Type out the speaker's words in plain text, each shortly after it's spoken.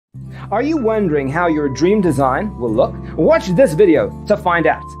Are you wondering how your dream design will look? Watch this video to find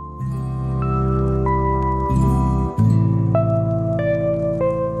out.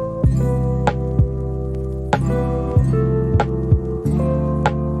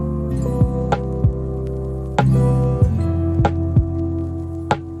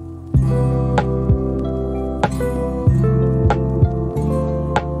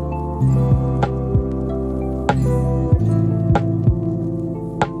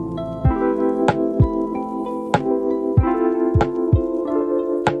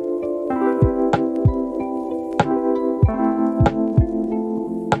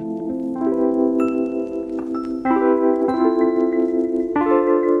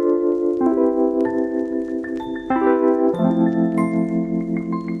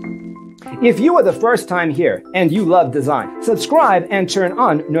 If you are the first time here and you love design, subscribe and turn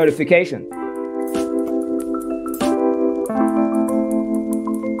on notifications.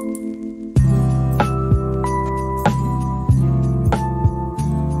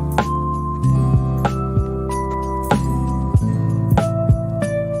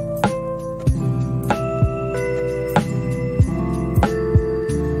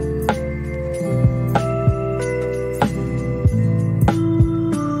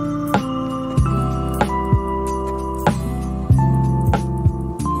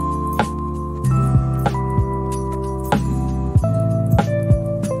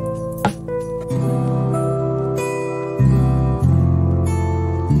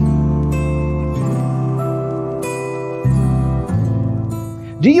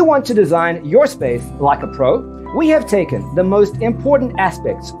 Do you want to design your space like a pro? We have taken the most important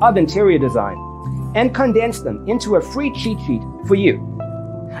aspects of interior design and condensed them into a free cheat sheet for you.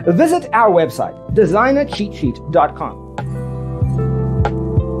 Visit our website, designercheatsheet.com.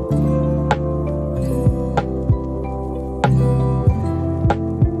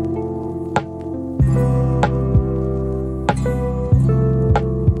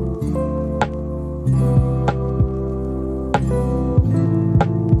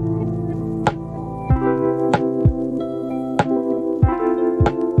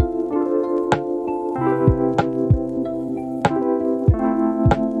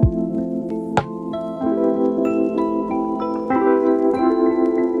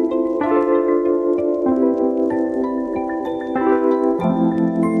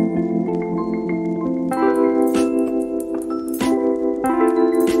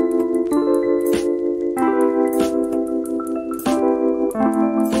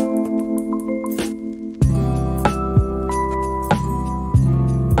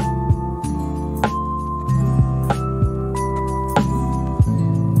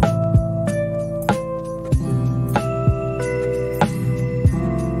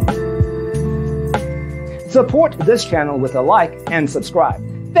 Support this channel with a like and subscribe.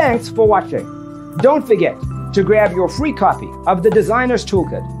 Thanks for watching. Don't forget to grab your free copy of the Designer's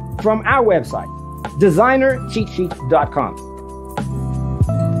Toolkit from our website, designercheatsheet.com.